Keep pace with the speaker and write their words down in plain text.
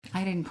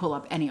I didn't pull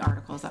up any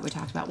articles that we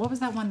talked about. What was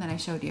that one that I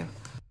showed you?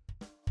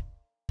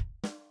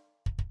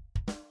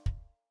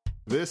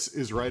 This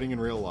is Writing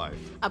in Real Life,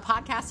 a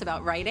podcast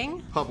about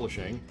writing,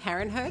 publishing,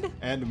 parenthood,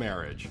 and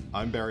marriage.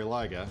 I'm Barry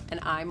Liga. And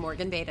I'm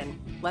Morgan Baden.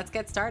 Let's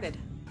get started.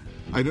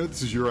 I know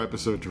this is your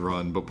episode to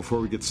run, but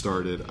before we get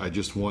started, I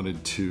just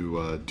wanted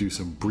to do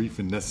some brief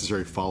and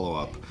necessary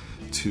follow-up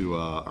to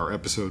our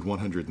episode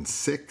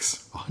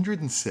 106.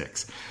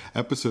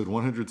 Episode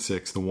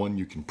 106, the one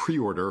you can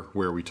pre-order,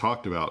 where we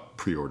talked about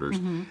pre-orders.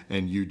 Mm-hmm.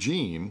 And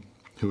Eugene,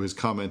 who has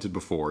commented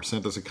before,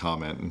 sent us a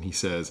comment, and he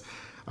says,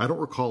 I don't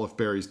recall if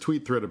Barry's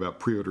tweet thread about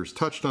pre-orders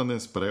touched on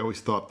this, but I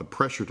always thought the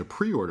pressure to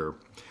pre-order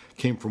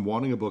came from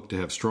wanting a book to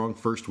have strong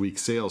first-week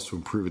sales to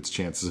improve its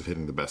chances of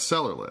hitting the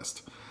bestseller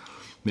list.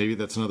 Maybe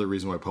that's another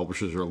reason why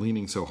publishers are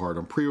leaning so hard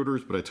on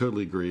pre-orders, but I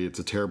totally agree. It's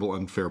a terrible,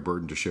 unfair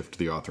burden to shift to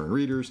the author and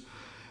readers.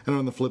 And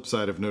on the flip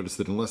side, I've noticed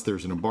that unless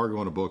there's an embargo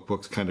on a book,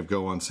 books kind of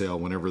go on sale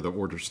whenever the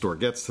order store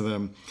gets to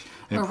them.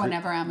 Or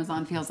whenever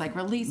Amazon feels like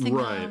releasing them.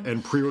 Right,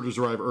 and pre-orders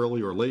arrive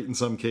early or late in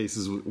some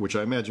cases, which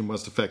I imagine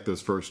must affect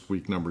those first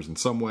week numbers in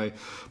some way.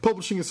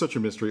 Publishing is such a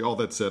mystery. All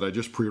that said, I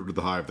just pre-ordered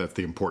The Hive. That's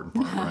the important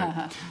part,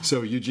 right?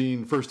 So,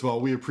 Eugene, first of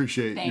all, we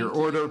appreciate your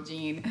order. Thank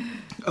you,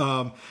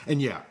 Eugene.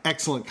 And yeah,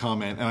 excellent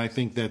comment. And I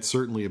think that's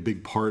certainly a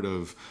big part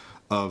of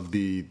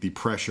the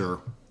pressure.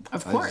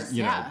 Of course,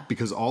 you know,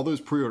 because all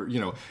those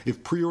pre-orders,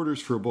 if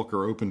pre-orders for a book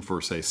are open for,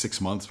 say,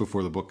 6 months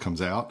before the book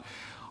comes out,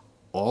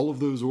 all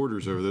of those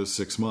orders over those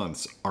 6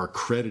 months are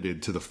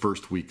credited to the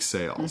first week's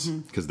sales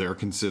because they're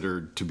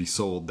considered to be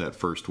sold that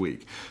first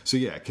week. So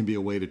yeah, it can be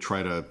a way to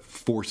try to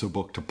force a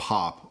book to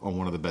pop on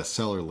one of the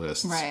bestseller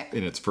lists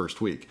in its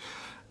first week.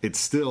 It's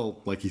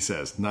still, like he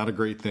says, not a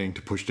great thing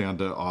to push down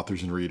to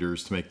authors and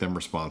readers to make them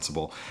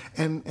responsible.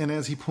 And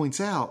as he points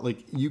out,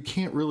 like, you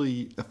can't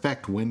really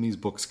affect when these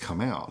books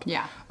come out.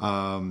 Yeah.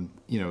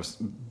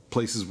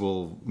 Places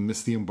will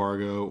miss the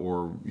embargo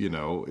or,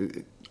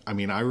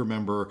 I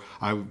remember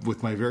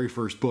with my very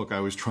first book, I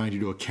was trying to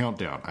do a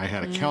countdown. I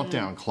had a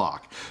countdown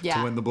clock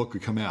to when the book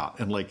would come out.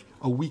 And like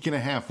a week and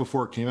a half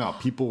before it came out,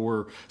 people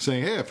were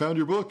saying, hey, I found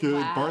your book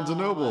at Barnes &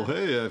 Noble.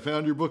 Hey, I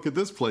found your book at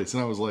this place.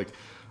 And I was like,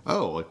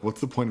 oh, like,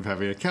 what's the point of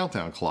having a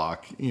countdown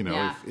clock,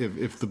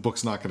 if the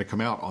book's not going to come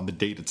out on the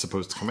date it's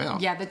supposed to come out?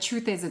 Yeah, the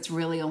truth is it's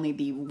really only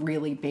the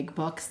really big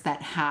books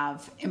that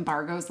have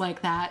embargoes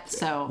like that.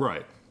 So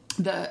right.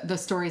 The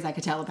stories I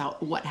could tell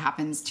about what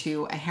happens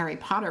to a Harry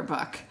Potter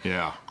book.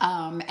 Yeah.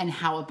 And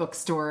how a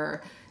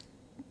bookstore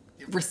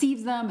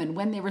receives them and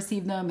when they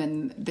receive them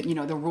and,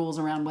 the rules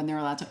around when they're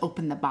allowed to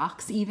open the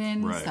box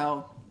even. Right.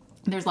 So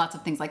there's lots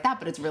of things like that,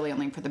 but it's really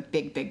only for the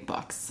big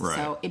books. Right.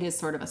 So it is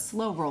sort of a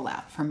slow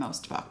rollout for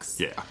most books.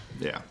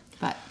 Yeah.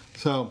 But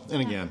so,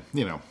 and again,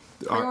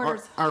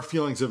 our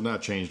feelings have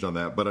not changed on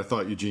that, but I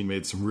thought Eugene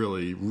made some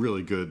really,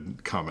 really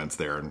good comments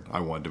there, and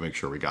I wanted to make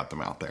sure we got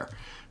them out there.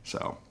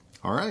 So,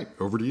 all right,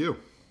 over to you.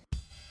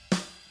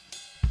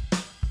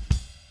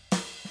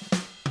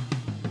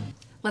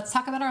 Let's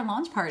talk about our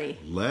launch party.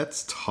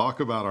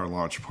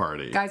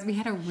 Guys, we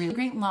had a really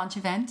great launch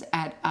event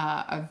at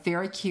a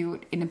very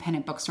cute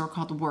independent bookstore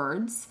called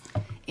Words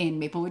in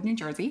Maplewood, New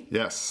Jersey.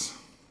 Yes.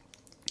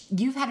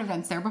 You've had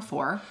events there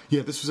before.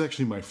 Yeah, this was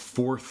actually my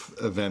fourth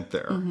event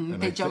there. Mm-hmm.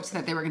 And they joked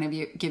that they were going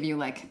to give you,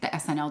 like, the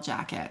SNL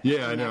jacket.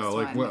 Yeah, I know.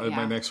 Like,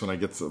 my next one, I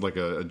get, like,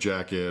 a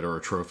jacket or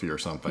a trophy or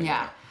something.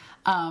 Yeah.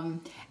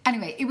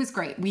 Anyway, it was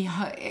great.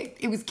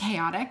 It was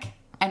chaotic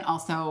and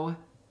also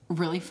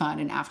really fun.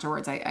 And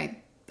afterwards, I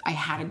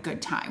had a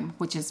good time,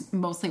 which is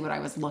mostly what I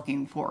was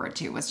looking forward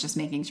to, was just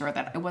making sure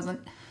that I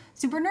wasn't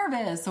super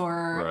nervous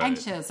or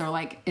anxious or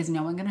like, is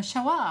no one going to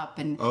show up?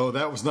 And oh,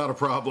 that was not a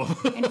problem.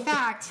 In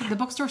fact, the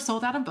bookstore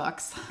sold out of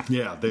books.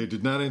 Yeah, they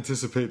did not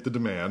anticipate the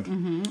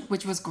demand.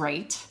 Which was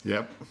great.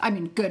 Yep. I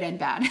mean, good and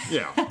bad.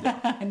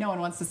 Yeah. No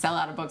one wants to sell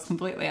out of books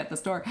completely at the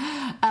store.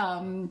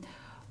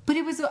 But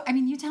it was,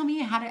 you tell me,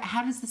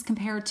 how does this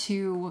compare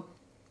to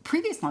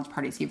previous launch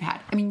parties you've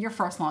had? I mean, your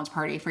first launch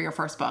party for your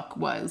first book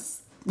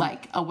was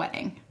like a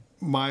wedding.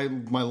 My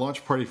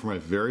launch party for my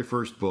very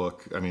first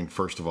book,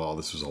 first of all,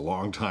 this was a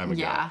long time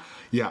ago.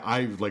 Yeah,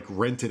 I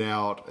rented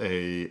out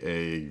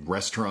a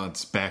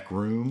restaurant's back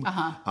room.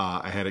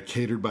 I had it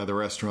catered by the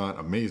restaurant,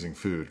 amazing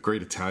food,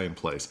 great Italian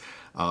place.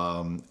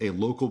 A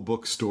local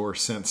bookstore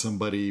sent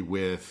somebody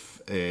with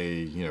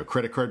a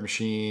credit card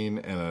machine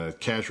and a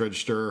cash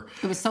register.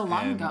 It was so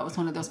long ago. It was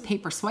one of those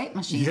paper swipe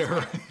machines.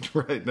 Yeah,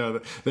 right. No,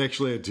 they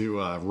actually had to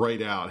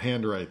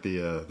handwrite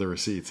the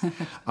receipts.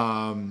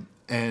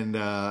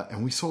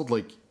 And we sold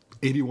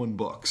 81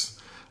 books.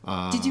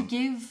 Did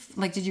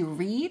you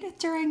read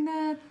during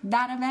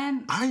that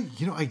event?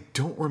 I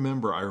don't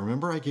remember. I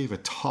remember I gave a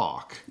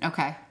talk.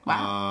 Okay.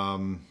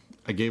 Wow.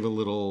 I gave a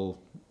little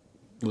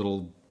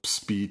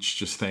speech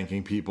just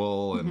thanking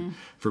people and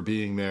for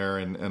being there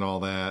and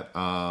all that.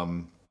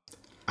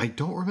 I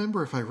don't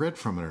remember if I read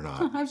from it or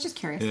not. Oh, I was just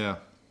curious. Yeah.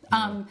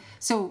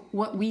 So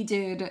what we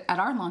did at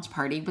our launch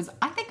party was,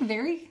 I think,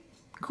 very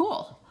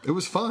cool. It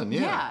was fun,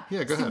 yeah.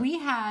 Yeah, go ahead. So we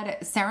had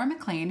Sarah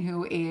MacLean,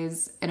 who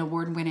is an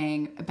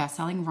award-winning,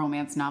 best-selling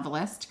romance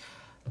novelist,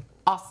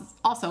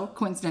 also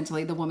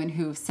coincidentally, the woman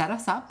who set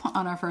us up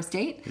on our first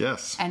date.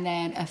 Yes. And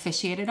then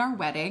officiated our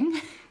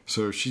wedding.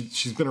 So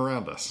she's been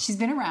around us. She's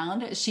been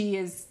around. She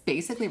is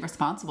basically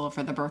responsible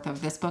for the birth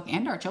of this book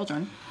and our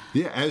children.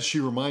 Yeah, as she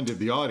reminded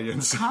the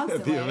audience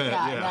Constantly. at the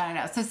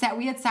event. No. So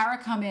we had Sarah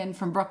come in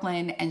from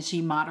Brooklyn, and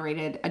she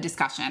moderated a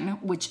discussion,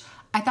 which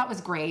I thought was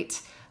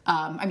great.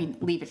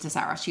 Leave it to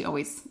Sarah. She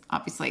always,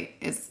 obviously,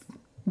 is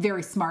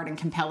very smart and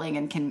compelling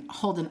and can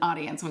hold an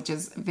audience, which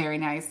is very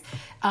nice.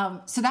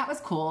 So that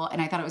was cool,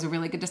 and I thought it was a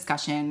really good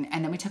discussion.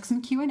 And then we took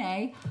some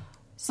Q&A.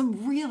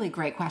 Some really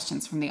great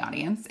questions from the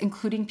audience,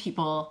 including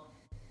people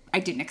I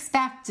didn't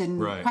expect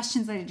and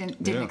questions that I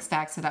didn't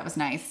expect. So that was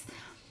nice.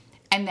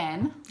 And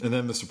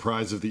then the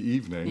surprise of the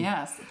evening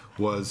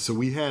was, so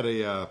we had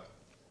a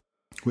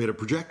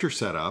projector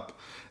set up,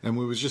 and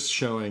we was just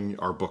showing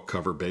our book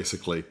cover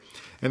basically.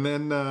 And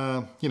then,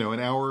 an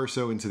hour or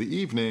so into the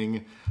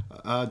evening,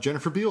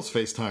 Jennifer Beals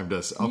FaceTimed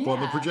us up on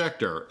the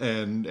projector,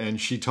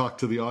 and she talked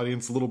to the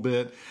audience a little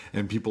bit,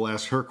 and people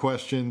asked her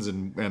questions,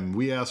 and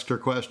we asked her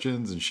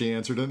questions, and she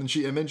answered them,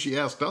 and then she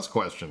asked us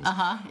questions,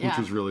 which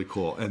was really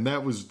cool, and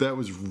that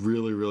was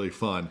really, really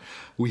fun.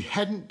 We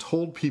hadn't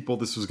told people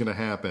this was going to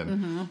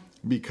happen.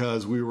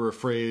 Because we were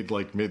afraid,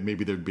 like,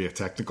 maybe there'd be a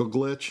technical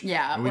glitch.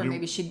 Yeah, or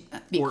maybe she'd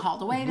be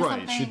called away to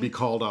something. Right, she'd be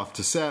called off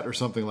to set or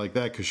something like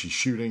that because she's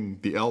shooting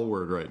the L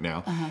word right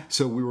now.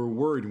 So we were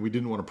worried, and we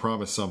didn't want to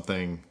promise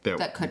something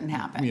that couldn't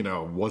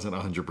happen. Wasn't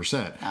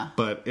 100%.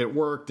 But it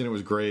worked, and it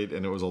was great,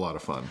 and it was a lot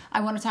of fun.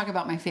 I want to talk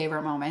about my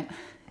favorite moment.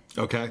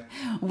 Okay.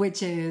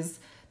 Which is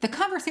the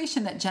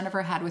conversation that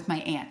Jennifer had with my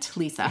aunt,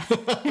 Lisa.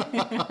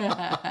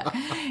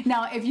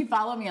 Now, if you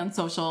follow me on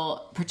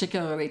social,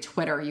 particularly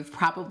Twitter, you've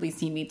probably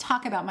seen me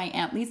talk about my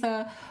Aunt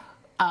Lisa,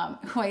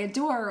 who I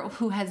adore,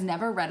 who has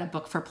never read a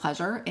book for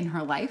pleasure in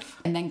her life,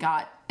 and then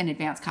got an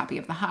advanced copy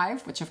of The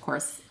Hive, which of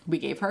course we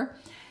gave her.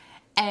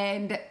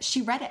 And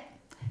she read it.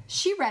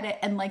 She read it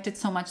and liked it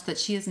so much that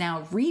she is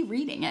now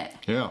rereading it.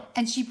 Yeah.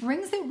 And she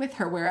brings it with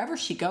her wherever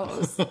she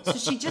goes. So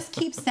she just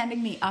keeps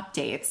sending me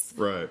updates.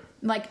 Right.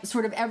 Like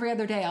sort of every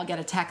other day I'll get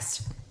a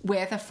text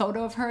with a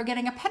photo of her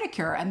getting a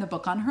pedicure and the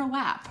book on her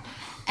lap.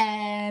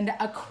 And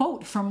a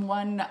quote from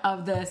one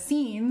of the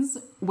scenes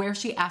where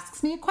she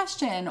asks me a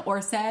question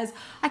or says,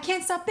 I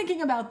can't stop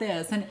thinking about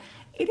this. And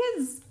it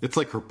is... It's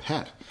like her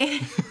pet.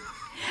 It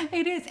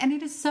is. And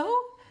it is so...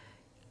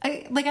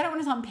 I don't want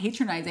to sound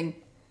patronizing.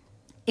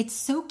 It's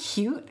so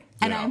cute,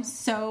 and I'm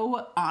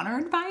so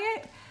honored by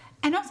it,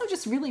 and also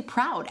just really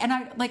proud. And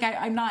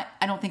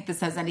I don't think this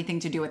has anything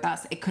to do with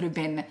us. It could have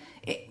been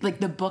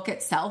the book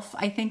itself,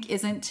 I think,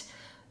 isn't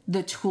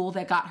the tool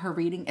that got her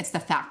reading. It's the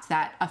fact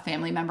that a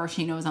family member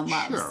she knows and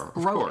loves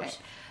wrote it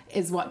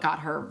is what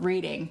got her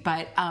reading.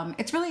 But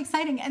it's really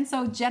exciting. And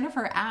so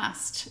Jennifer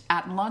asked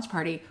at the launch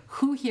party,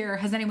 who here,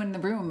 has anyone in the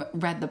room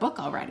read the book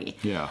already?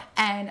 Yeah.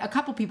 And a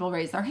couple people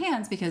raised their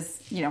hands because,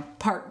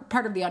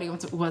 part of the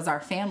audience was our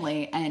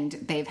family, and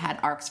they've had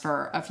ARCs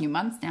for a few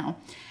months now.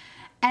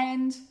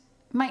 And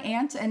my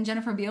aunt and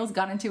Jennifer Beals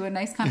got into a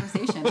nice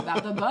conversation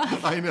about the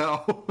book. I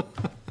know.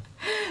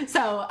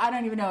 So I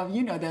don't even know if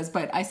you know this,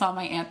 but I saw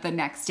my aunt the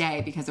next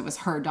day because it was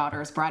her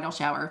daughter's bridal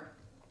shower.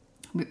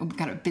 We've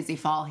got a busy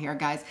fall here,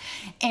 guys.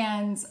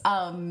 And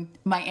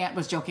my aunt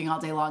was joking all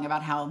day long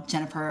about how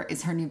Jennifer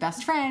is her new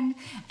best friend,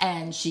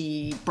 and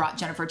she brought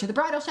Jennifer to the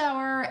bridal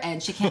shower,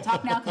 and she can't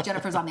talk now because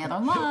Jennifer's on the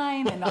other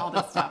line, and all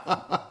this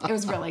stuff. It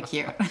was really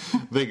cute.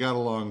 They got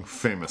along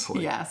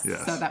famously. Yes.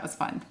 So that was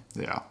fun.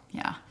 Yeah.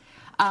 Yeah.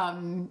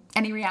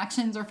 Any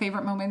reactions or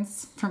favorite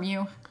moments from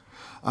you?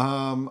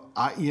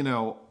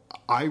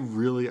 I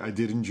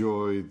did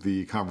enjoy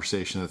the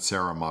conversation that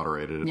Sarah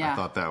moderated. Yeah.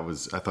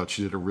 I thought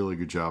she did a really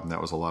good job, and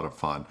that was a lot of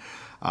fun.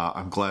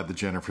 I'm glad the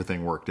Jennifer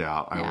thing worked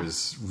out. Yeah. I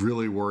was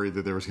really worried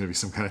that there was going to be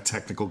some kind of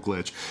technical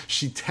glitch.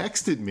 She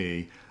texted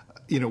me,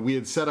 we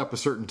had set up a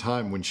certain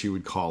time when she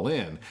would call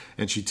in,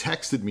 and she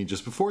texted me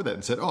just before that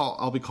and said, "Oh,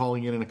 I'll be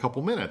calling in a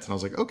couple minutes." And I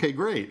was like, "Okay,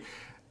 great."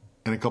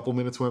 And a couple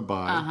minutes went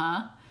by,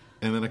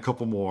 and then a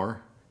couple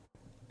more,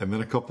 and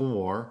then a couple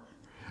more.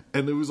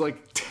 And it was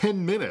like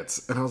 10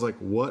 minutes. And I was like,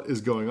 what is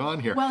going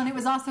on here? Well, and it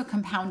was also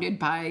compounded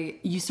by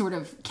you sort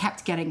of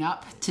kept getting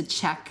up to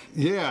check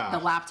the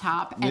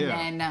laptop. And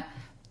then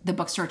the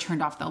bookstore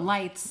turned off the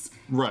lights.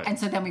 Right. And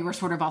so then we were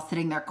sort of all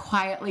sitting there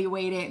quietly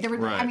waiting. There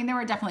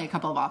were definitely a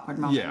couple of awkward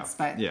moments.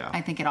 But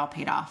I think it all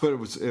paid off. But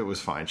it was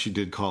fine. She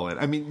did call in.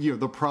 I mean,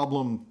 the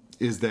problem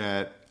is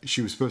that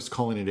she was supposed to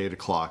call in at 8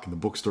 o'clock and the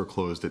bookstore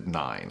closed at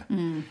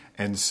 9.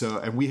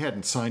 And we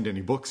hadn't signed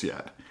any books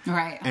yet.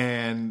 Right.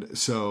 And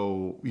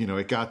so,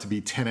 it got to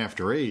be 10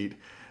 after 8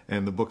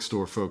 and the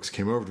bookstore folks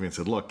came over to me and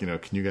said, look, can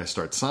you guys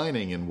start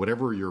signing? And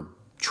whatever you're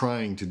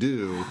trying to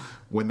do,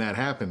 when that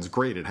happens,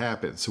 great, it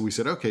happens. So we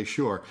said, okay,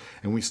 sure.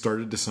 And we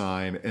started to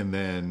sign, and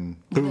then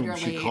boom,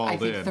 literally, she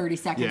called in. I think 30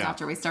 seconds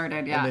after we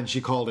started, And then she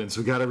called in.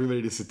 So we got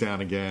everybody to sit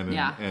down again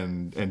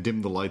and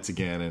dim the lights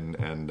again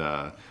and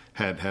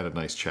had a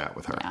nice chat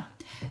with her. Yeah.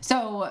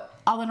 So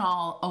all in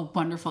all, a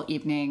wonderful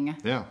evening.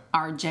 Yeah.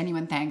 Our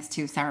genuine thanks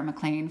to Sarah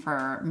McLean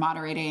for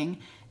moderating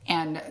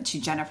and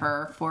to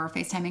Jennifer for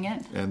FaceTiming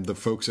in. And the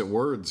folks at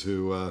Words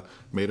who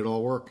made it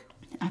all work.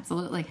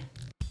 Absolutely.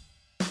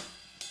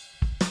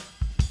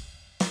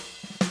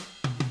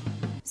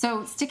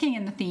 So sticking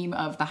in the theme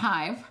of the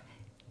Hive,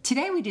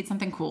 today we did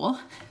something cool.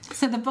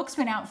 So the book's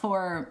been out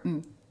for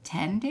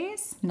 10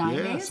 days, 9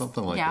 days? Yeah,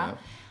 something like that.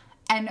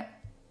 And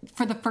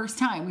for the first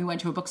time, we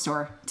went to a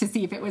bookstore to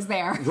see if it was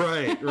there.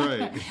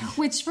 Right.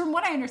 Which, from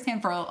what I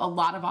understand, for a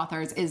lot of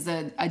authors is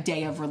a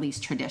day of release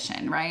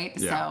tradition, right?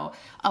 Yeah. So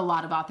a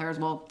lot of authors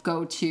will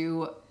go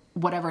to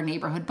whatever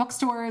neighborhood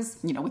bookstores,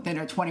 within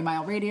a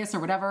 20-mile radius or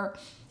whatever,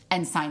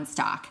 and sign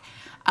stock.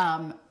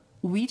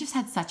 We just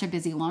had such a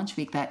busy launch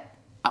week that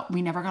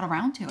we never got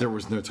around to it. There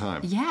was no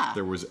time. Yeah.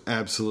 There was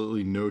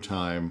absolutely no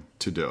time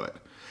to do it.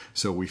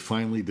 So we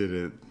finally did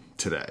it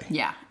today.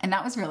 Yeah, and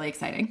that was really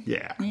exciting.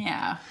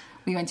 Yeah.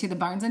 We went to the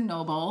Barnes &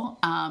 Noble,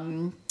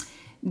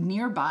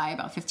 nearby,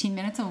 about 15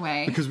 minutes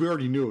away. Because we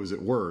already knew it was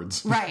at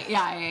Words. Right,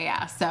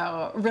 yeah.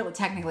 So really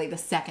technically the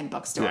second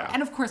bookstore. Yeah.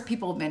 And of course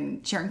people have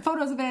been sharing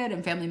photos of it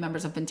and family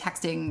members have been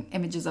texting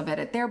images of it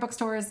at their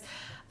bookstores.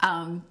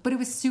 But it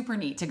was super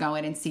neat to go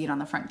in and see it on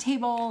the front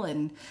table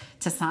and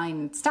to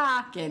sign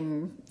stock.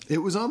 And It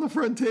was on the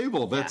front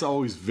table. That's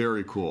always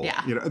very cool.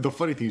 Yeah. The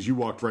funny thing is you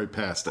walked right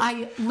past it.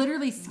 I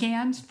literally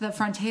scanned the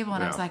front table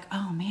and I was Yeah. like,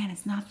 oh man,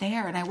 it's not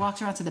there. And I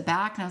walked around to the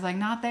back and I was like,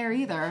 not there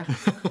either.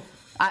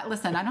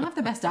 Listen, I don't have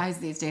the best eyes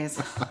these days.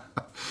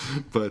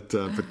 But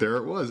there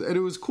it was. And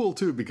it was cool,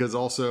 too, because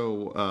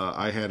also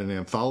I had an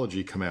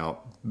anthology come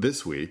out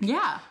this week.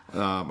 Yeah.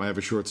 I have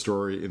a short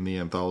story in the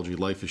anthology,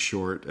 Life is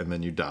Short and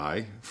Then You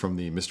Die, from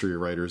the Mystery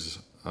Writers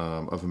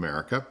of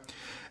America.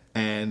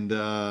 And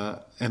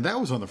that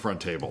was on the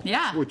front table.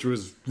 Yeah. Which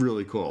was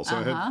really cool. So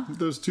I had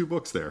those two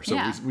books there. So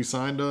Yeah. we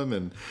signed them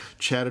and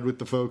chatted with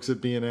the folks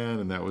at B&N,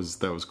 and that was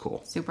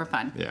cool. Super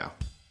fun. Yeah.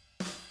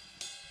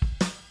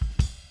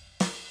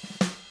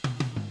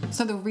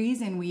 So the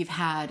reason we've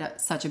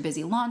had such a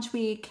busy launch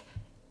week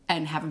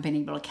and haven't been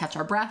able to catch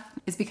our breath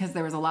is because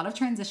there was a lot of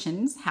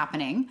transitions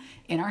happening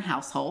in our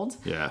household.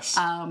 Yes.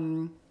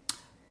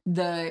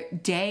 The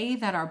day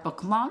that our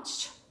book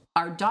launched,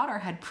 our daughter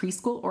had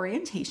preschool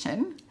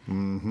orientation,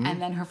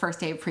 and then her first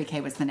day of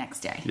pre-K was the next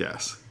day.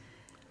 Yes.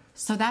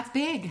 So that's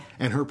big.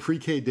 And her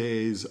pre-K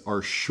days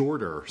are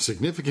shorter,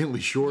 significantly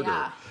shorter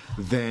Yeah.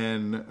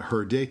 than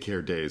her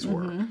daycare days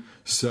were.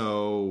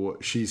 So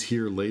she's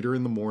here later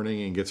in the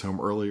morning and gets home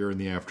earlier in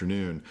the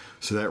afternoon.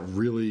 So that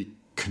really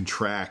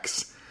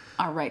contracts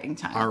Our writing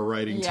time.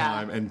 Yeah.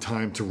 time and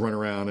time to run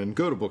around and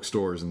go to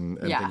bookstores and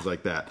Yeah. things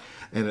like that.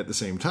 And at the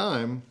same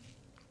time,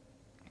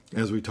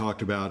 as we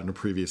talked about in a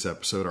previous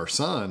episode, our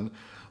son,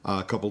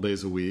 a couple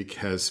days a week,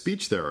 has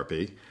speech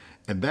therapy.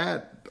 And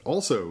that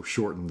also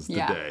shortens the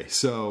Yeah. day.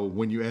 So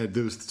when you add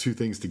those two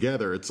things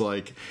together, it's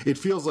like, it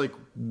feels like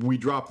we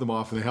drop them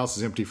off and the house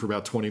is empty for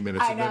about 20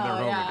 minutes and then they're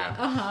home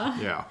again.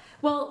 Yeah.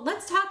 Well,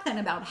 let's talk then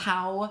about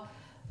how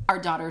our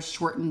daughter's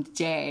shortened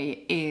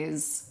day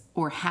is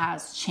or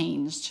has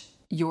changed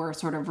your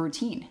sort of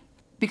routine.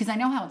 Because I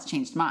know how it's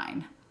changed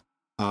mine.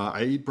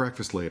 I eat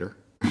breakfast later.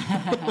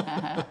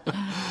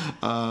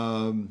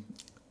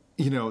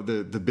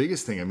 The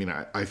biggest thing,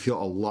 I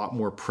feel a lot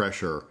more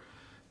pressure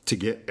to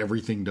get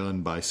everything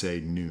done by, say,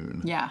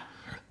 noon. Yeah.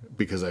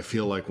 Because I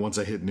feel like once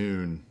I hit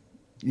noon,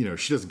 she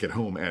doesn't get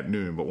home at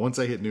noon, but once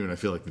I hit noon, I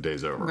feel like the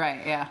day's over.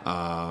 Right, yeah.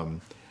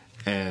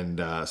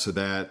 So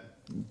that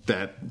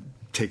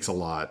takes a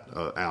lot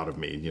out of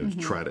me, to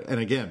try to, and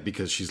again,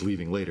 because she's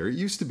leaving later. It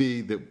used to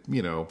be that,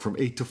 from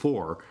 8 to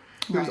 4,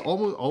 it was Right.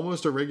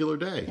 almost a regular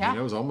day. Yeah.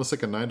 It was almost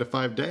like a 9 to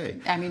 5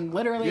 day.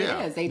 Literally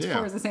Yeah, it is. 8 to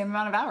 4 is the same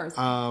amount of hours.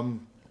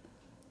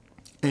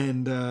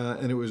 And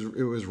it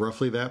was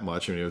roughly that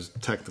much. It was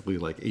technically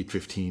like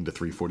 8:15 to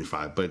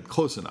 3:45, but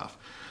close enough.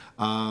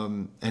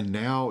 And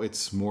now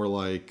it's more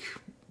like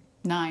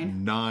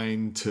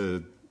 9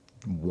 to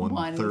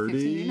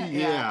 1:30. 1:15,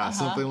 Yeah,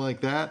 something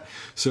like that.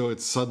 So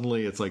it's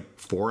like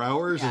 4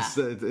 hours. Yeah.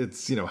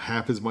 It's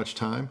half as much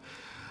time.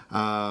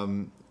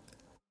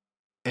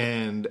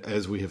 And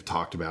as we have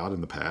talked about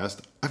in the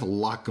past, I have a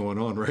lot going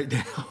on right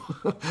now.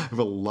 I have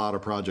a lot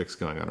of projects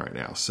going on right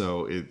now.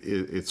 So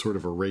it's sort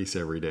of a race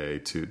every day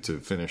to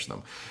finish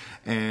them.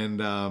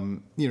 And,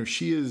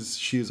 she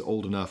is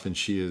old enough and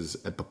she is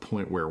at the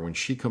point where when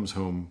she comes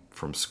home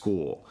from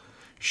school,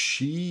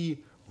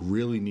 she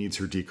really needs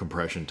her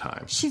decompression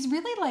time. She's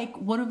really like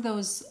one of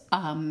those,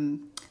 I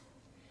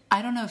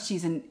don't know if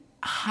she's a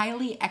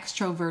highly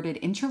extroverted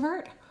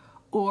introvert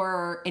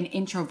or an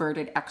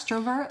introverted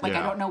extrovert. Like, I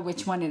Yeah. don't know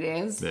which one it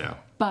is. Yeah.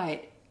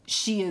 But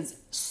she is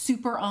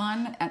super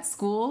on at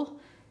school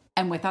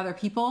and with other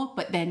people.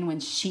 But then when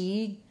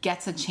she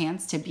gets a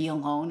chance to be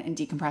alone and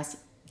decompress,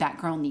 that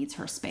girl needs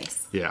her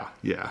space.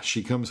 Yeah.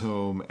 She comes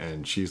home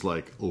and she's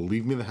like,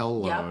 leave me the hell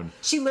alone. Yep.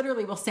 She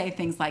literally will say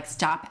things like,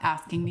 stop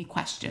asking me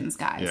questions,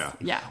 guys.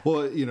 Yeah.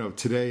 Well,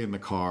 today in the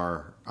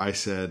car, I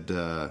said,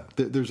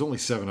 there's only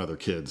 7 other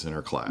kids in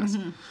her class.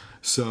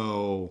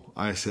 So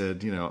I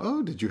said,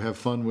 oh, did you have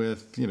fun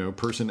with,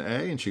 person A?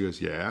 And she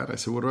goes, yeah. And I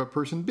said, what about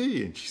person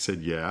B? And she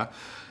said, yeah.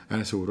 And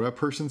I said, what about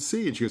person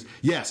C? And she goes,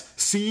 yes,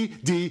 C,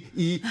 D,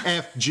 E,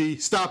 F, G.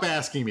 Stop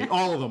asking me.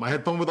 All of them. I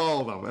had fun with all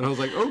of them. And I was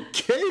like,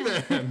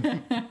 okay,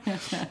 then.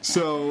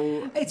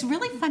 So it's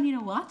really funny to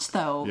watch,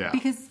 though, Yeah.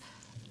 because,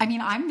 I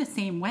mean, I'm the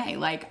same way.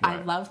 Like, I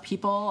Right. love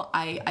people.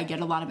 I get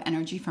a lot of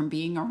energy from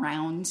being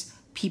around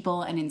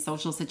people and in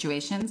social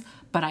situations,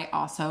 but I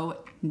also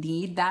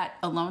need that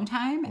alone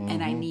time,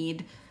 and I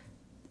need,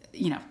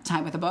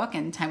 time with a book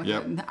and time with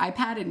Yep. the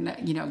iPad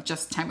and,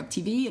 just time with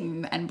TV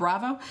and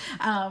Bravo.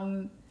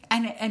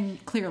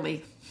 And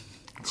clearly,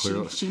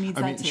 she needs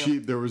that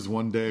too. There was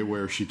one day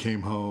where she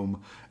came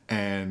home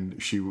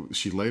and she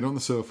laid on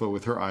the sofa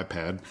with her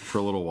iPad for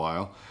a little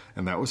while,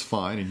 and that was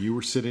fine. And you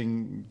were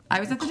sitting. I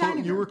was at the dining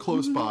room. You were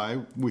close by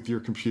with your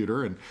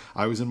computer, and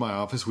I was in my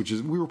office,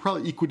 we were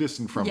probably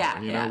equidistant from Yeah,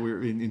 her. yeah. We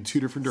were in 2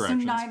 different So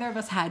directions. neither of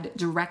us had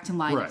direct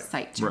line of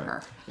sight to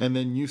her. And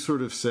then you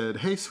sort of said,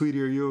 "Hey,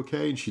 sweetie, are you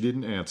okay?" And she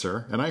didn't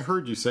answer. And I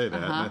heard you say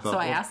that. And I thought, So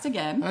I asked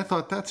again. I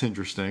thought that's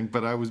interesting,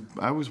 but I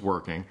was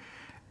working.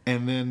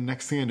 And then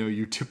next thing I know,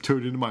 you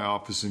tiptoed into my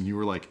office and you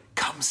were like,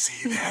 "Come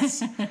see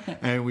this."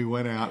 And we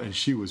went out, and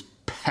she was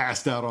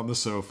passed out on the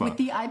sofa. With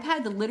the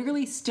iPad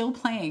literally still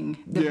playing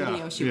the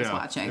video she was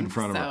watching. in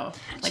front of her.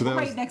 Like So that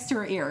right was- next to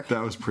her ear.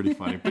 That was pretty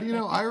funny. But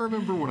I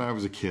remember when I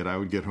was a kid, I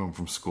would get home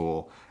from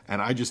school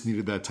and I just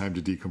needed that time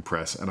to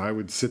decompress. And I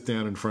would sit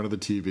down in front of the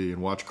TV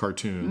and watch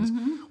cartoons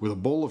with a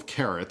bowl of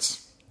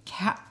carrots.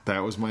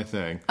 That was my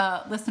thing.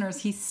 Listeners,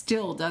 he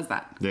still does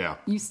that. Yeah.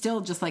 You still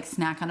just like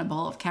snack on a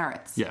bowl of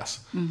carrots. Yes.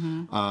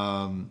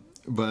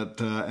 But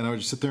and I would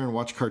just sit there and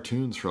watch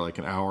cartoons for like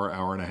an hour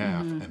and a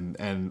half.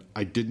 And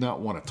I did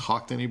not want to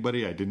talk to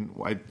anybody.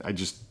 I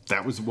just,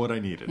 that was what I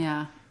needed.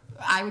 Yeah.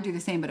 I would do the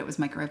same, but it was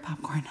microwave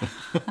popcorn.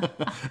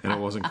 And it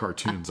wasn't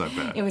cartoons, I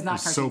bet. It was not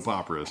cartoons. soap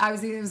operas. I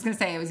was going to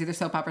say it was either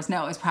soap operas.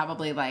 No, it was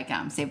probably like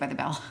Saved by the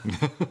Bell.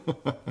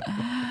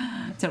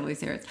 Totally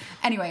serious.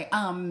 Anyway,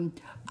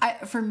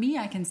 for me,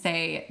 I can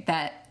say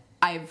that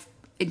I've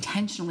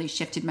intentionally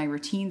shifted my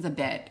routines a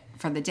bit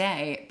for the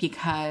day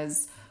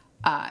because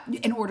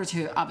in order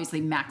to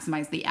obviously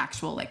maximize the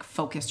actual like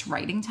focused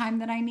writing time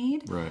that I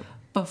need. Right.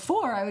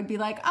 Before, I would be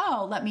like,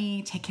 oh, let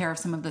me take care of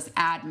some of this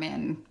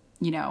admin,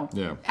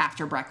 Yeah.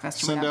 after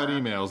breakfast or Send out whatever.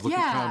 emails, look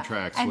at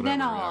contracts, and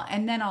whatever.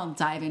 then I'll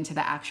dive into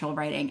the actual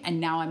writing.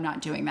 And now I'm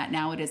not doing that.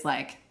 Now it is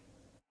like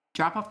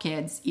drop off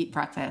kids, eat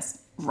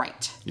breakfast,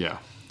 write. Yeah.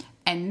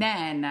 And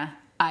then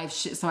I've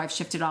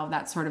shifted all of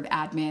that sort of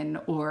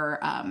admin or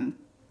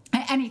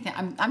anything.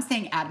 I'm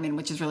saying admin,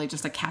 which is really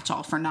just a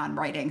catch-all for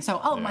non-writing. So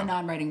all of my Yeah.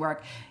 non-writing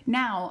work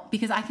now,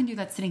 because I can do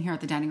that sitting here at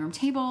the dining room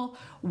table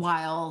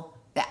while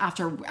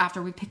after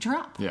we picked her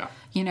up. Yeah.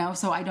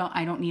 So I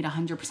don't need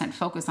 100%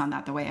 focus on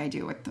that the way I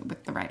do with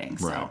the writing.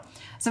 Right.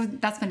 So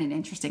that's been an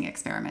interesting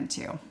experiment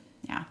too.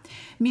 Yeah.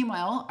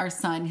 Meanwhile, our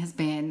son has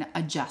been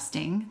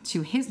adjusting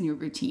to his new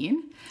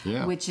routine,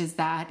 Yeah. which is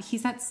that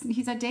he's at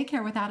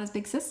daycare without his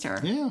big sister.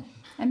 Yeah.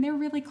 And they're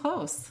really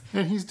close.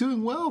 And he's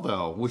doing well,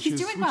 though, which He's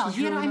is doing well. Which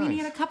is He really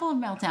had nice. a couple of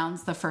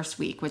meltdowns the first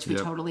week, which we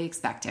Yep. totally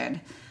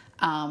expected.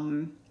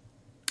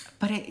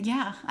 But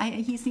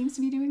he seems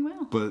to be doing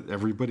well. But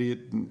everybody at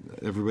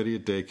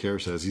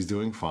daycare says he's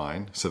doing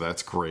fine, so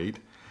that's great.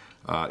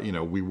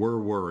 We were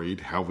worried.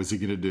 How was he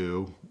going to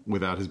do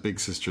without his big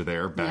sister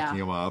there, backing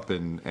Yeah. him up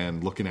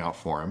and looking out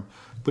for him?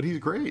 But he's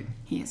great.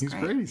 He's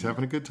great. great. He's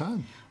having a good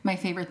time. My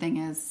favorite thing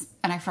is,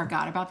 and I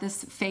forgot about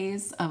this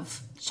phase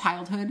of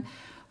childhood,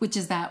 which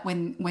is that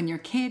when your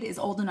kid is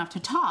old enough to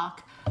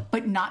talk,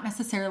 but not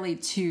necessarily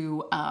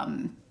to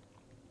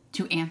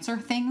answer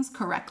things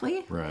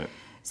correctly. Right.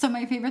 So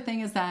my favorite thing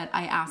is that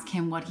I ask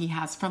him what he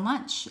has for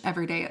lunch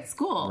every day at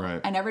school.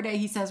 Right. And every day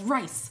he says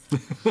rice.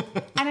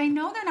 And I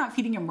know they're not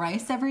feeding him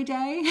rice every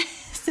day.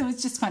 So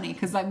it's just funny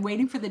because I'm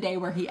waiting for the day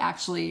where he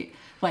actually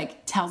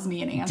like tells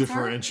me an answer.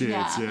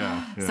 Differentiates,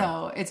 yeah.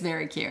 So it's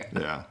very cute.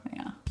 Yeah.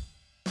 Yeah.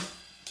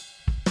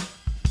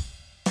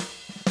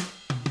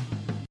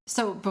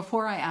 So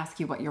before I ask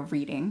you what you're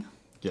reading,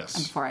 Yes.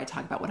 and before I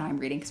talk about what I'm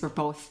reading, because we're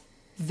both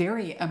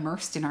very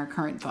immersed in our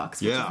current books,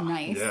 which is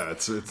nice. Yeah,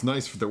 it's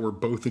nice that we're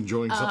both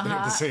enjoying something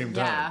at the same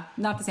time. Yeah,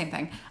 not the same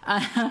thing.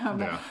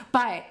 Yeah.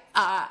 But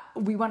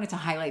we wanted to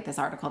highlight this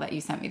article that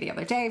you sent me the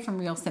other day from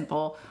Real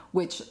Simple,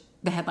 which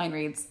the headline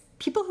reads,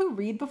 "People who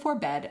read before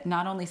bed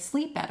not only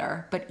sleep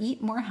better, but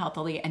eat more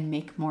healthily and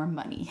make more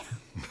money."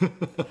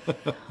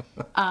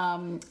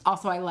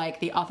 Also, I like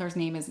the author's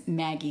name is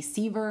Maggie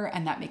Seaver,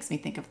 and that makes me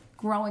think of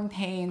Growing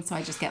Pains. So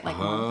I just get like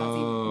warm,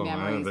 fuzzy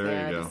memories there you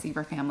there, go. the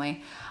Seaver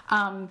family.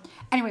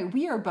 Anyway,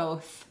 we are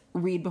both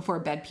read before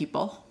bed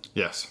people,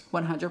 Yes.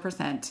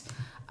 100%.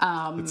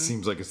 It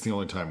seems like it's the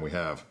only time we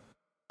have.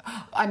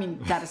 I mean,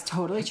 that is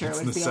totally true. It's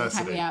It's the only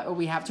necessity. time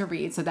we have to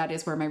read, so that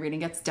is where my reading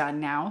gets done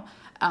now.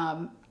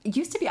 I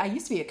used to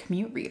be a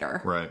commute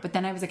reader, Right. But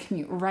then I was a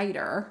commute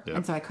writer, Yep.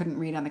 and so I couldn't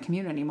read on the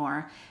commute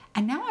anymore.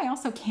 And now I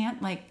also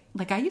can't like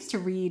I used to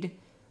read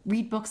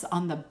books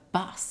on the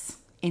bus,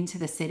 into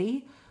the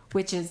city,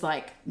 which is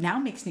like now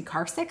makes me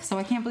car sick. So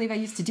I can't believe I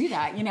used to do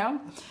that, you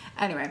know?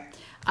 Anyway,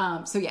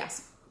 so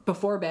yes,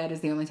 before bed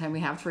is the only time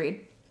we have to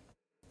read.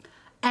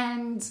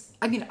 And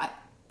I mean,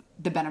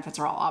 the benefits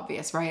are all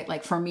obvious, right?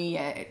 Like for me,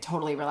 it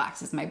totally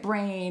relaxes my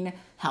brain,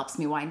 helps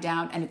me wind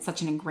down. And it's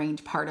such an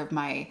ingrained part of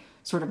my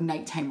sort of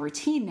nighttime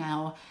routine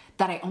now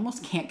that I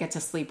almost can't get to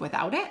sleep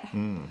without it.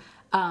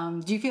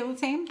 Do you feel the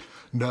same?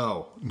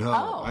 No.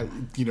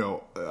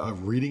 Oh.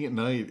 Reading at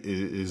night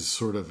is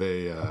sort of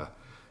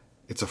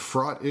it's a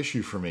fraught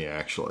issue for me,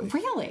 actually.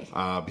 Really?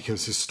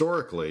 Because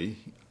historically,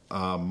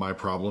 my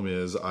problem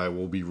is I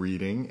will be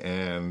reading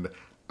and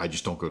I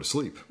just don't go to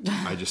sleep.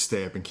 I just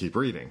stay up and keep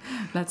reading.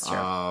 That's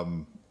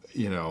true.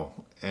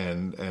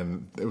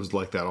 And it was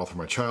like that all through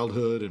my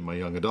childhood and my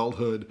young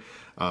adulthood.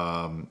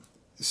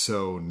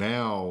 So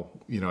now,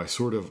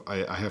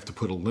 I have to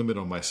put a limit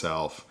on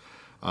myself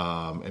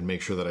and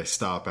make sure that I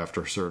stop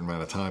after a certain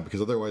amount of time,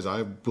 because otherwise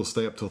I will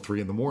stay up till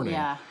 3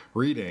 a.m.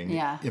 reading,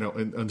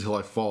 until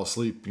I fall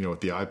asleep,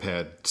 with the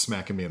iPad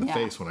smacking me in the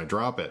face when I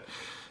drop it.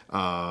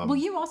 Well,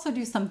 you also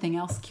do something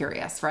else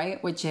curious,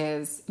 right? Which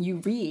is you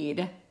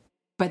read,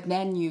 but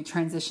then you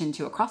transition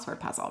to a crossword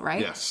puzzle,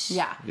 right? Yes.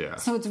 Yeah.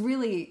 So it's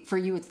really, for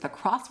you, it's the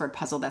crossword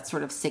puzzle that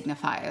sort of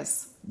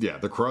signifies. Yeah,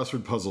 the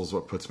crossword puzzle is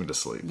what puts me to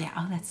sleep. Yeah.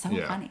 Oh, that's so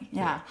funny.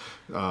 Yeah.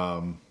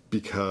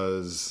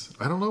 Because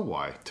I don't know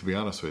why, to be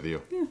honest with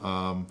you.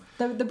 Yeah.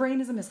 The brain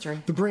is a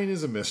mystery. The brain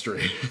is a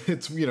mystery.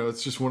 It's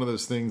just one of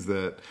those things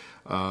that,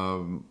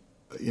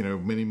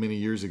 many, many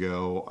years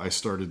ago, I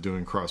started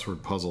doing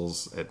crossword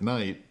puzzles at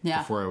night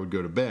before I would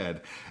go to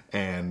bed.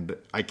 And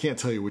I can't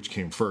tell you which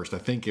came first. I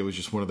think it was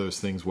just one of those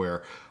things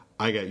where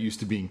I got used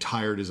to being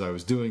tired as I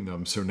was doing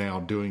them, so now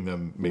doing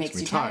them makes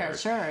me tired.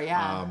 Sure,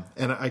 yeah.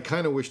 And I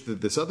kind of wish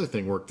that this other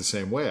thing worked the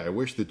same way. I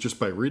wish that just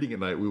by reading at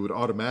night, we would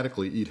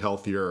automatically eat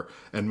healthier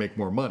and make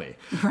more money.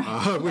 Right.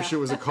 I wish it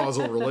was a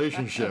causal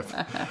relationship.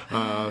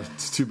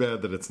 It's too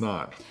bad that it's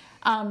not.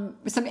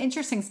 Some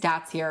interesting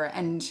stats here,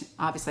 and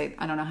obviously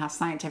I don't know how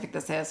scientific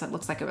this is. It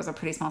looks like it was a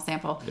pretty small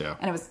sample. Yeah.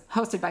 And it was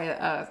hosted by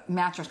a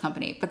mattress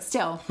company, but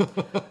still...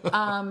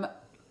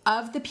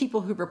 Of the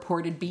people who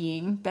reported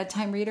being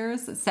bedtime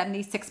readers,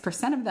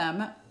 76% of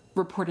them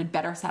reported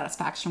better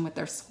satisfaction with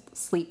their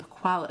sleep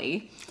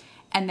quality.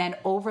 And then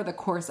over the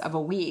course of a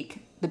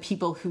week, the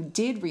people who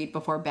did read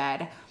before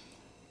bed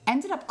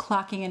ended up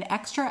clocking an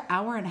extra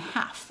hour and a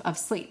half of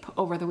sleep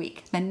over the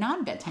week than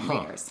non-bedtime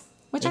readers,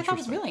 which I thought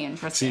was really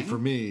interesting. See, for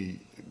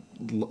me,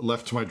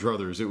 left to my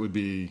druthers, it would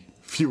be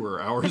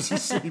fewer hours of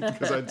sleep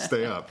because I'd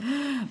stay up.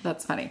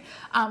 That's funny.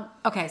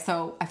 Okay,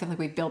 so I feel like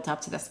we've built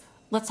up to this.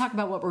 Let's talk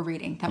about what we're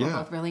reading that we're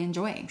both really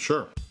enjoying.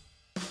 Sure.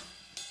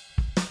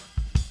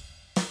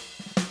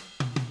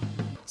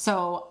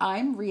 So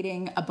I'm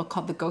reading a book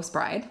called The Ghost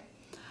Bride.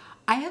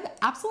 I have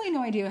absolutely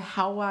no idea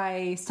how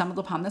I stumbled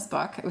upon this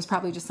book. It was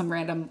probably just some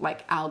random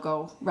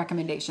algo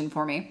recommendation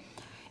for me.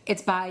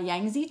 It's by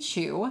Yangzi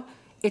Chu.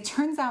 It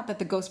turns out that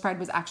The Ghost Bride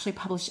was actually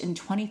published in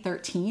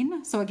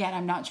 2013. So again,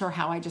 I'm not sure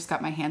how I just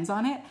got my hands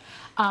on it.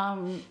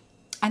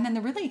 And then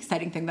the really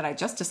exciting thing that I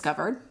just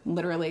discovered,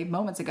 literally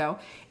moments ago,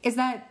 is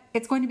that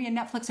it's going to be a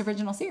Netflix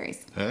original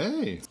series.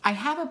 Hey. I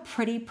have a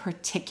pretty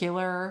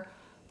particular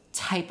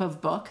type of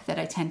book that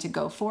I tend to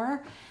go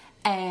for.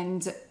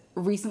 And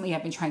recently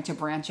I've been trying to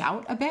branch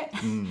out a bit.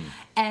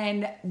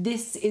 And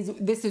this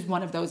is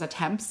one of those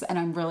attempts. And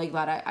I'm really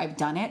glad I've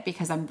done it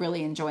because I'm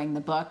really enjoying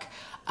the book.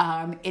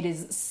 It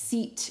is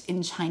steeped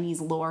in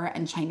Chinese lore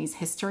and Chinese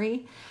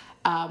history.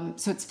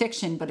 So it's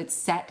fiction, but it's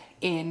set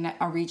in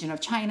a region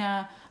of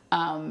China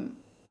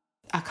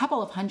a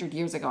couple of 100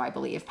 years ago, I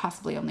believe,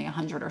 possibly only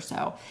 100 or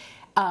so.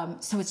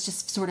 So it's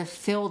just sort of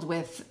filled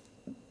with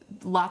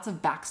lots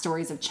of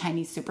backstories of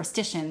Chinese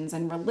superstitions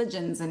and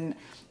religions, and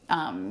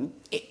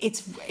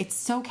it's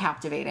so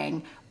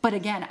captivating. But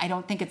again, I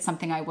don't think it's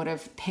something I would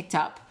have picked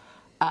up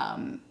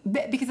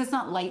because it's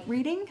not light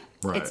reading.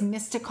 Right. It's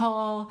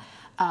mystical.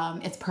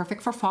 It's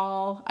perfect for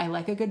fall. I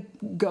like a good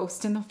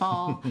ghost in the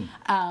fall.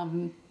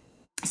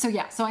 So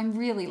I'm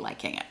really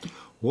liking it.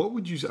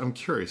 I'm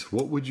curious,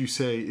 what would you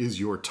say is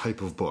your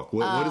type of book?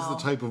 What is the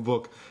type of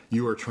book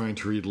you are trying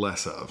to read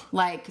less of?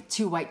 Like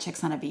Two White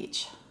Chicks on a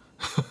Beach.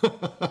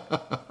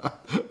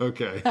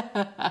 Okay.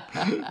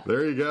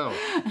 There you go.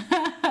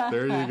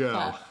 There you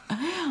go.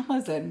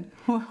 Listen,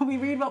 we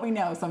read what we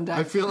know sometimes.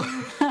 I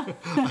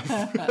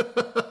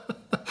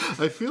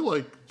feel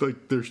like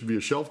there should be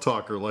a shelf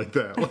talker like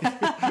that.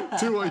 Like,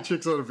 Two White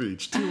Chicks on a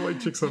Beach. Two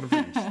White Chicks on a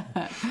Beach.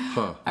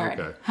 Huh. All right.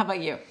 Okay. How about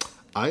you?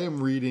 I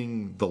am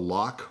reading The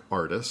Lock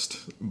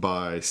Artist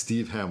by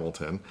Steve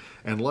Hamilton.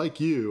 And like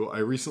you, I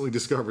recently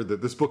discovered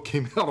that this book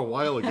came out a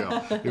while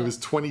ago. It was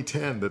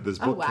 2010 that this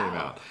book came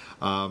out.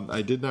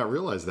 I did not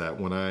realize that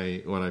when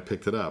I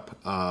picked it up.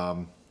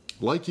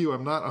 like you,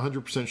 I'm not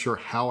 100% sure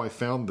how I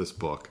found this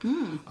book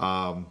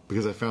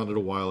because I found it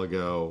a while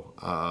ago,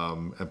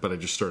 but I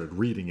just started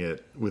reading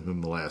it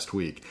within the last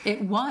week.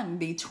 It won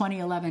the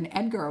 2011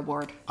 Edgar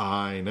Award.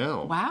 I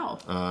know. Wow.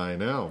 I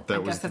know. I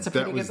guess that's a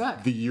pretty good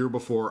book. The year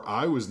before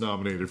I was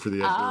nominated for the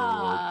Edgar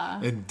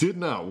Award and did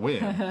not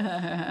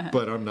win,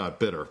 but I'm not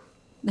bitter.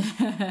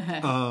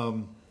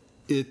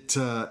 It's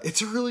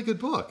a really good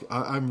book.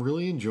 I'm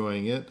really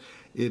enjoying it.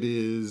 It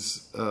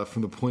is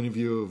from the point of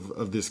view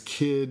of this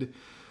kid.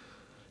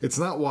 It's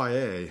not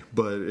YA,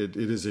 but it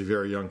is a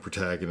very young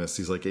protagonist.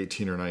 He's like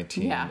 18 or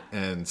 19. Yeah.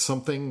 And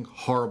something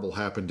horrible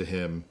happened to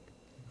him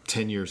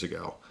 10 years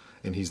ago.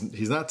 And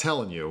he's not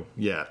telling you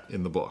yet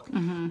in the book.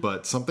 Mm-hmm.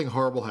 But something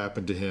horrible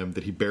happened to him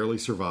that he barely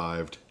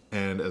survived.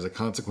 And as a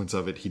consequence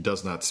of it, he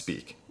does not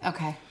speak.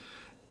 Okay.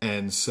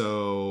 And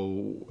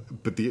so,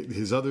 but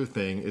his other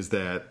thing is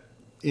that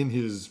in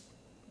his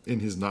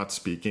not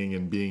speaking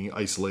and being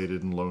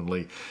isolated and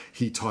lonely,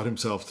 he taught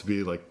himself to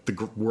be like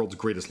the world's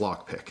greatest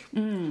lockpick.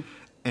 Mm.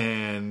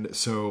 And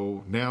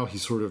so now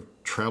he's sort of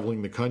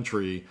traveling the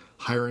country,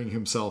 hiring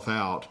himself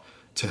out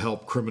to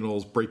help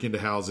criminals break into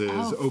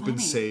houses, open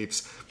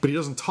safes, but he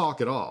doesn't talk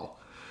at all.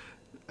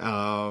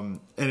 And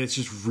it's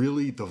just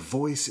really, the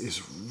voice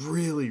is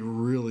really,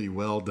 really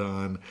well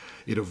done.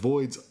 It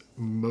avoids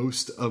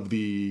most of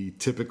the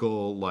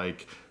typical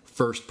like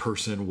first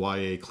person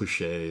YA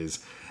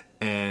cliches.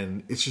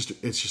 And it's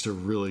just a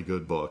really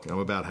good book. I'm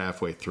about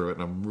halfway through it,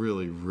 and I'm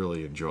really,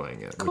 really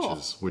enjoying it, cool.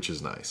 which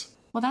is nice.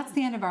 Well, that's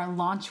the end of our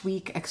launch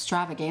week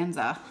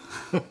extravaganza.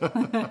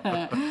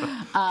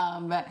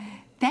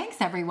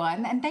 Thanks,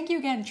 everyone. And thank you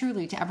again,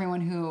 truly, to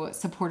everyone who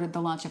supported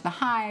the launch of The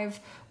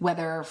Hive,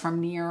 whether from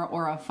near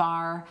or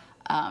afar.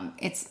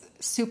 It's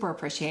super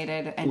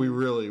appreciated. And we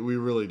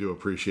really do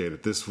appreciate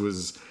it.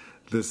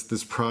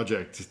 This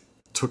project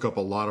took up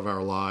a lot of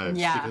our lives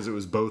because it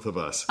was both of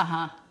us.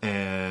 Uh-huh.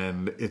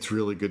 And it's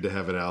really good to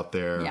have it out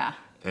there. Yeah.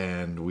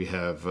 And we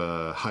have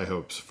high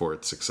hopes for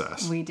its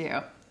success. We do.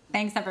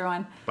 Thanks,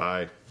 everyone.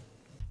 Bye.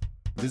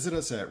 Visit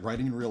us at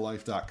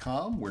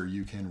writinginreallife.com, where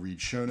you can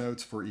read show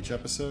notes for each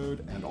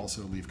episode and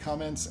also leave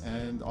comments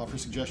and offer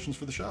suggestions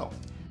for the show.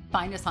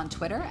 Find us on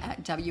Twitter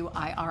at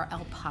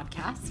WIRL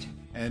Podcast.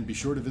 And be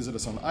sure to visit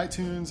us on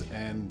iTunes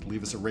and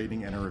leave us a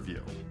rating and a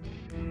review.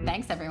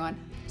 Thanks, everyone.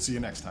 See you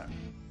next time.